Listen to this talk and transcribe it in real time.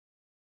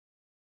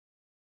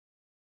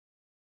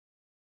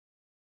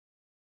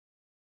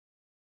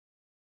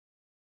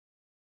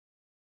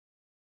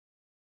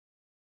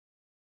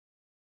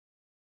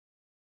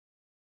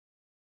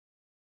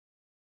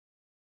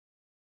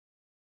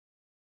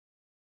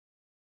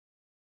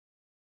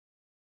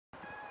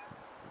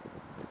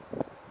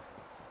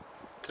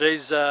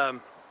Today's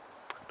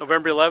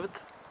November 11th,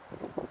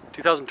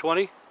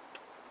 2020.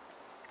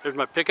 There's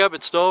my pickup.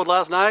 It snowed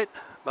last night,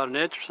 about an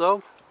inch or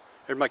so.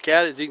 There's my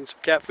cat. He's eating some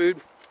cat food.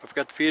 I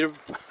forgot to feed him.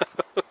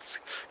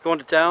 Going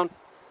to town.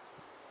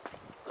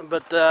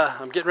 But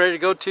I'm getting ready to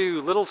go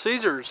to Little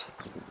Caesars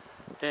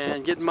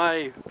and get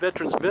my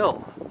veterans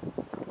bill.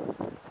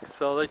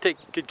 So they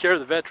take good care of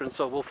the veterans,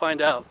 so we'll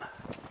find out.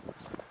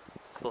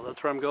 So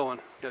that's where I'm going.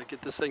 Got to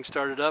get this thing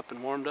started up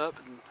and warmed up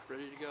and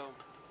ready to go.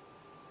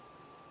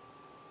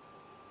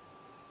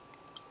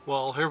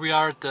 Well, here we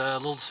are at the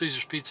Little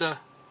Caesars Pizza.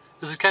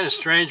 This is kind of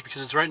strange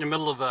because it's right in the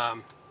middle of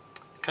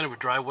kind of a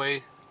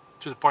driveway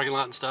through the parking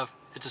lot and stuff.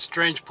 It's a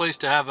strange place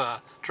to have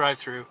a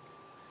drive-through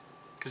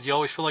because you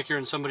always feel like you're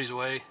in somebody's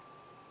way.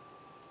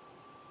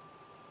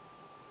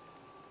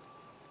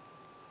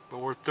 But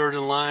we're third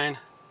in line,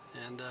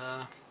 and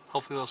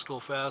hopefully they'll go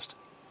fast.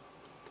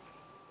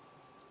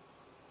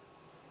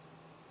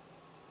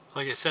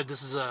 Like I said,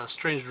 this is a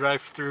strange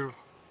drive-through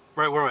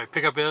right where my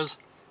pickup is.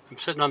 I'm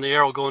sitting on the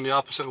arrow going the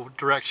opposite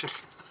direction.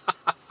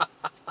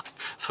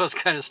 So it's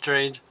kind of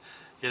strange,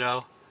 you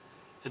know.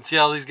 And see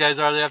how these guys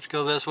are, they have to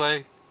go this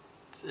way.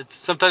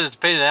 Sometimes it's a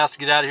pain in the ass to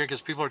get out of here because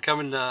people are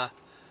coming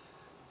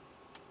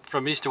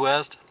from east to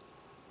west.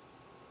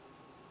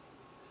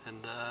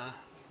 And I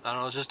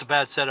don't know, it's just a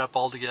bad setup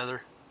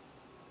altogether.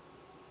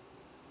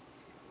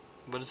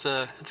 But it's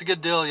a good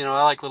deal, you know.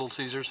 I like Little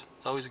Caesars.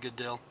 It's always a good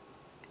deal.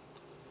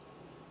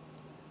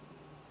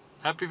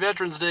 Happy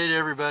Veterans Day to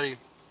everybody.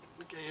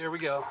 Okay, here we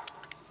go.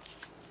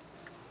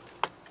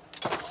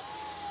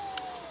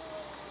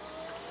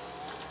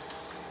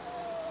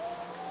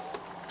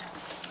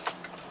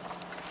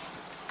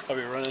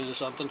 Probably run into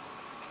something.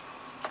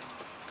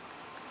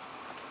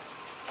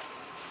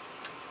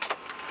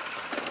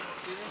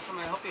 How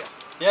may I help you?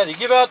 Yeah, do you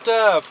give out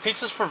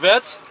pizzas for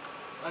vets?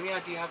 Yeah,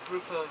 do you have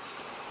proof of...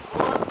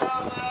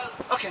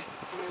 Okay,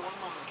 give me 1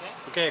 moment, okay?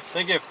 Okay,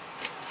 thank you.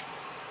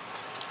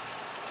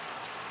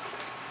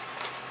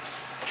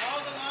 Oh,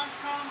 the lunch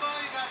combo,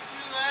 you got 2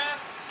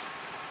 left.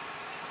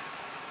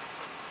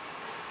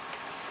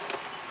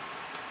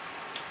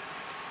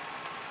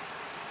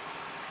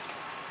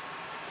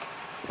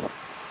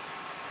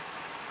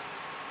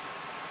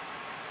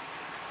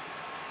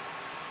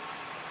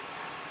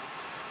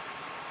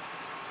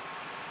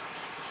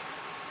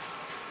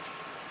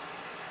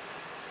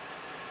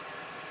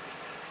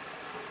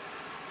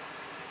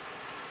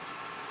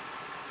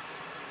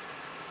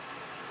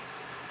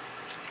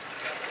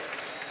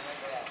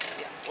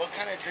 What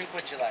kind of drink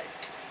would you like?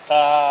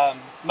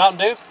 Mountain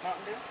Dew?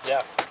 Mountain Dew?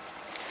 Yeah.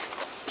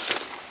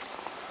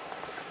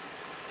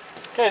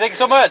 Okay, thank you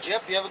so much.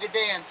 Yep, you have a good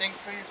day and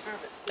thanks for your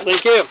service.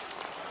 Thank you.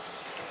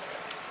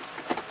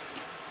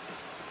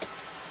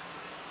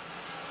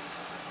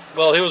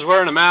 Well, he was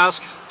wearing a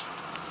mask.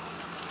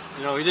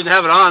 You know, he didn't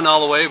have it on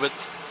all the way, but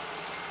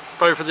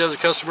probably for the other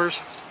customers.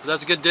 But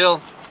that's a good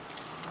deal.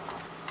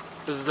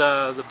 This is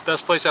the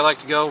best place I like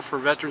to go for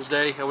Veterans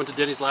Day. I went to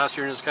Denny's last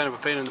year and it was kind of a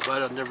pain in the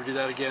butt. I'd never do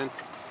that again.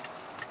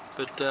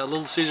 But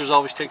Little Caesars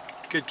always take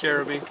good care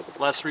of me. The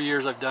last 3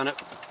 years I've done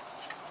it.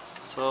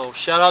 So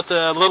shout out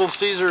to Little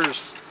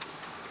Caesars.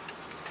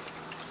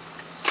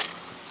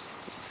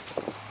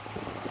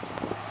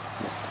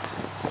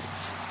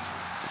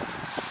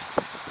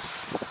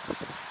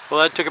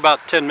 Well, that took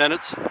about 10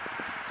 minutes.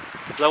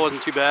 That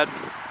wasn't too bad.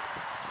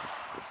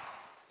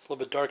 It's a little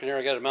bit dark in here.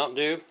 I got a Mountain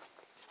Dew.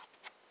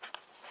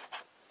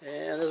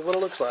 And this is what it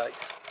looks like.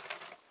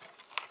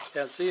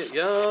 Can't see it.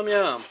 Yum,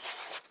 yum.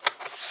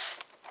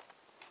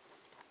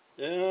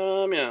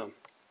 Yum, yum.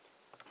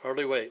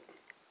 Hardly wait.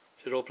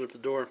 Should open up the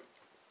door.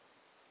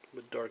 A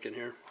bit dark in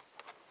here.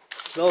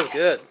 Smells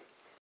good.